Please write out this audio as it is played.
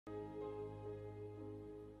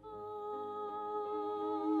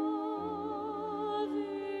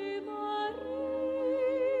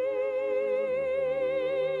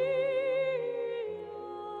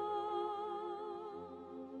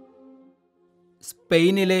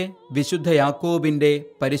സ്പെയിനിലെ വിശുദ്ധ യാക്കോബിൻ്റെ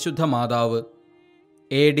പരിശുദ്ധ മാതാവ്.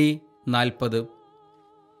 AD 40.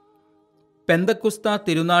 പെന്തക്കുസ്ത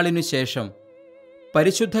തിരുനാളിനു ശേഷം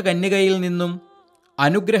പരിശുദ്ധ കന്യകയിൽ നിന്നും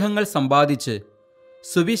അനുഗ്രഹങ്ങൾ സമ്പാദിച്ച്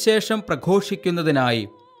സുവിശേഷം പ്രഘോഷിക്കുന്നതിനായി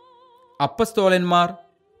അപ്പസ്തോലന്മാർ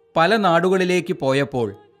പല നാടുകളിലേക്ക് പോയപ്പോൾ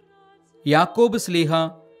യാക്കോബ് ശ്ലീഹ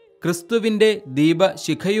ക്രിസ്തുവിൻ്റെ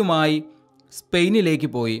ദീപശിഖയുമായി സ്പെയിനിലേക്ക്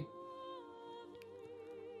പോയി.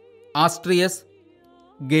 ആസ്ട്രിയസ്,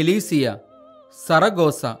 ഗലീസിയ,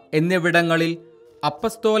 സറഗോസ എന്നിവിടങ്ങളിൽ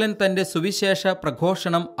അപ്പസ്തോലൻ തൻ്റെ സുവിശേഷ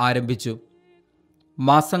പ്രഘോഷണം ആരംഭിച്ചു.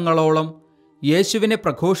 മാസങ്ങളോളം യേശുവിനെ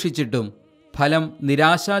പ്രഘോഷിച്ചിട്ടും ഫലം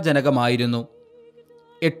നിരാശാജനകമായിരുന്നു.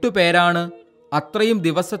 8 പേരാണ് അത്രയും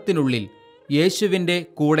ദിവസത്തിനുള്ളിൽ യേശുവിൻ്റെ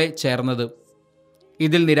കൂടെ ചേർന്നത്.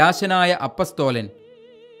 ഇതിൽ നിരാശനായ അപ്പസ്തോലൻ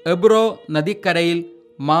എബ്രോ നദിക്കരയിൽ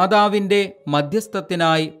മാതാവിൻ്റെ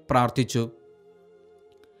മധ്യസ്ഥത്തിനായി പ്രാർത്ഥിച്ചു.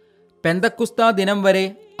 പെന്തക്കുസ്ത ദിനം വരെ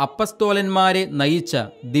അപ്പസ്തോലന്മാരെ നയിച്ച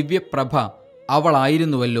ദിവ്യപ്രഭ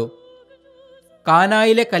അവളായിരുന്നുവല്ലോ.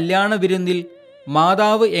 കാനായിലെ കല്യാണ വിരുന്നിൽ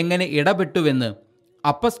മാതാവ് എങ്ങനെ ഇടപെട്ടുവെന്ന്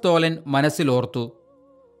അപ്പസ്തോലൻ മനസ്സിലോർത്തു.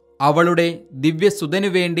 അവളുടെ ദിവ്യസുതനു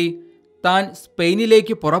വേണ്ടി താൻ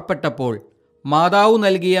സ്പെയിനിലേക്ക് പുറപ്പെട്ടപ്പോൾ മാതാവ്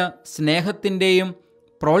നൽകിയ സ്നേഹത്തിൻ്റെയും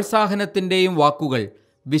പ്രോത്സാഹനത്തിൻ്റെയും വാക്കുകൾ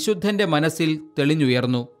വിശുദ്ധൻ്റെ മനസ്സിൽ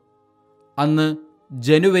തെളിഞ്ഞുയർന്നു. അന്ന്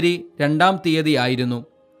ജനുവരി 2-ാം തീയതി ആയിരുന്നു.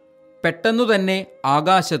 പെട്ടെന്നു തന്നെ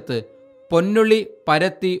ആകാശത്ത് പൊന്നുള്ളി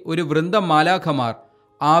പരത്തി ഒരു വൃന്ദം മാലാഖമാർ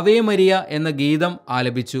ആവേ മരിയ എന്ന ഗീതം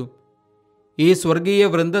ആലപിച്ചു. ഈ സ്വർഗീയ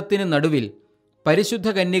വൃന്ദത്തിന് നടുവിൽ പരിശുദ്ധ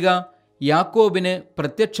കന്യക യാക്കോബിന്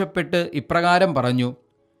പ്രത്യക്ഷപ്പെട്ട് ഇപ്രകാരം പറഞ്ഞു: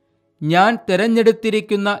 ഞാൻ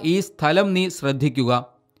തിരഞ്ഞെടുത്തിരിക്കുന്ന ഈ സ്ഥലം നീ ശ്രദ്ധിക്കുക.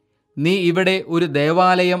 നീ ഇവിടെ ഒരു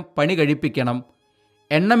ദേവാലയം പണി കഴിപ്പിക്കണം.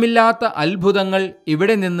 എണ്ണമില്ലാത്ത അത്ഭുതങ്ങൾ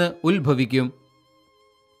ഇവിടെ നിന്ന് ഉത്ഭവിക്കും.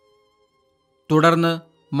 തുടർന്ന്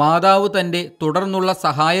മാതാവ് തൻ്റെ തുടർന്നുള്ള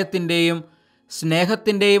സഹായത്തിൻ്റെയും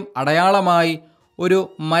സ്നേഹത്തിൻ്റെയും അടയാളമായി ഒരു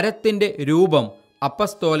മരത്തിൻ്റെ രൂപം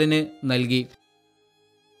അപ്പസ്തോലന് നൽകി.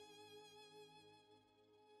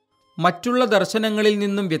 മറ്റുള്ള ദർശനങ്ങളിൽ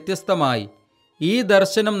നിന്നും വ്യത്യസ്തമായി ഈ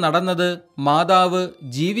ദർശനം നടന്നത് മാതാവ്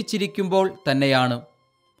ജീവിച്ചിരിക്കുമ്പോൾ തന്നെയാണ്.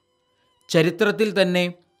 ചരിത്രത്തിൽ തന്നെ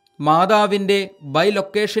മാതാവിൻ്റെ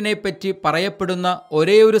ബൈലൊക്കേഷനെപ്പറ്റി പറയപ്പെടുന്ന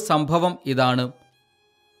ഒരേയൊരു സംഭവം ഇതാണ്.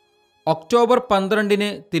 ഒക്ടോബർ 12-ന്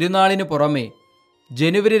തിരുനാളിന് പുറമെ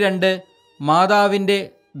ജനുവരി 2 മാതാവിൻ്റെ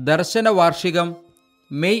ദർശന വാർഷികം,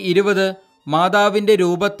 മെയ് 20 മാതാവിൻ്റെ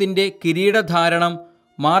രൂപത്തിൻ്റെ കിരീടധാരണം,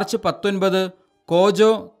 മാർച്ച് 19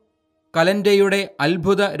 കോജോ കലൻഡയുടെ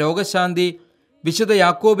അത്ഭുത രോഗശാന്തി, വിശുദ്ധ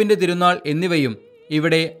യാക്കോബിൻ്റെ തിരുനാൾ എന്നിവയും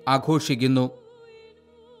ഇവിടെ ആഘോഷിക്കുന്നു.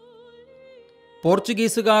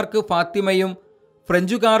 പോർച്ചുഗീസുകാർക്ക് ഫാത്തിമയും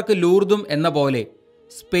ഫ്രഞ്ചുകാർക്ക് ലൂർദും എന്ന പോലെ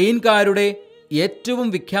സ്പെയിൻകാരുടെ ഏറ്റവും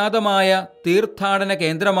വിഖ്യാതമായ തീർത്ഥാടന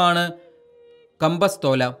കേന്ദ്രമാണ്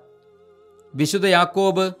കമ്പസ്തോല. വിശുദ്ധ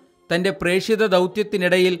യാക്കോബ് തൻ്റെ പ്രേക്ഷിത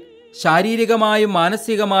ദൗത്യത്തിനിടയിൽ ശാരീരികമായും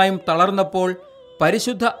മാനസികമായും തളർന്നപ്പോൾ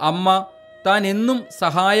പരിശുദ്ധ അമ്മ താൻ എന്നും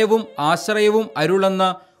സഹായവും ആശ്രയവും അരുളുന്ന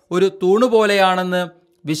ഒരു തൂണുപോലെയാണെന്ന്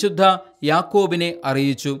വിശുദ്ധ യാക്കോബിനെ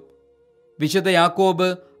അറിയിച്ചു. വിശുദ്ധ യാക്കോബ്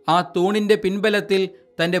ആ തൂണിൻ്റെ പിൻബലത്തിൽ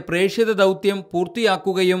തൻ്റെ പ്രേക്ഷിത ദൗത്യം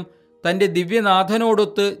പൂർത്തിയാക്കുകയും തൻ്റെ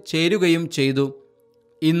ദിവ്യനാഥനോടൊത്ത് ചേരുകയും ചെയ്തു.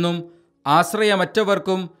 ഇന്നും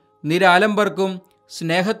ആശ്രയമറ്റവർക്കും നിരാലംബർക്കും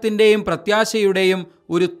സ്നേഹത്തിൻ്റെയും പ്രത്യാശയുടെയും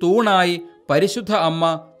ഒരു തൂണായി പരിശുദ്ധ അമ്മ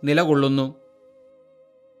നിലകൊള്ളുന്നു.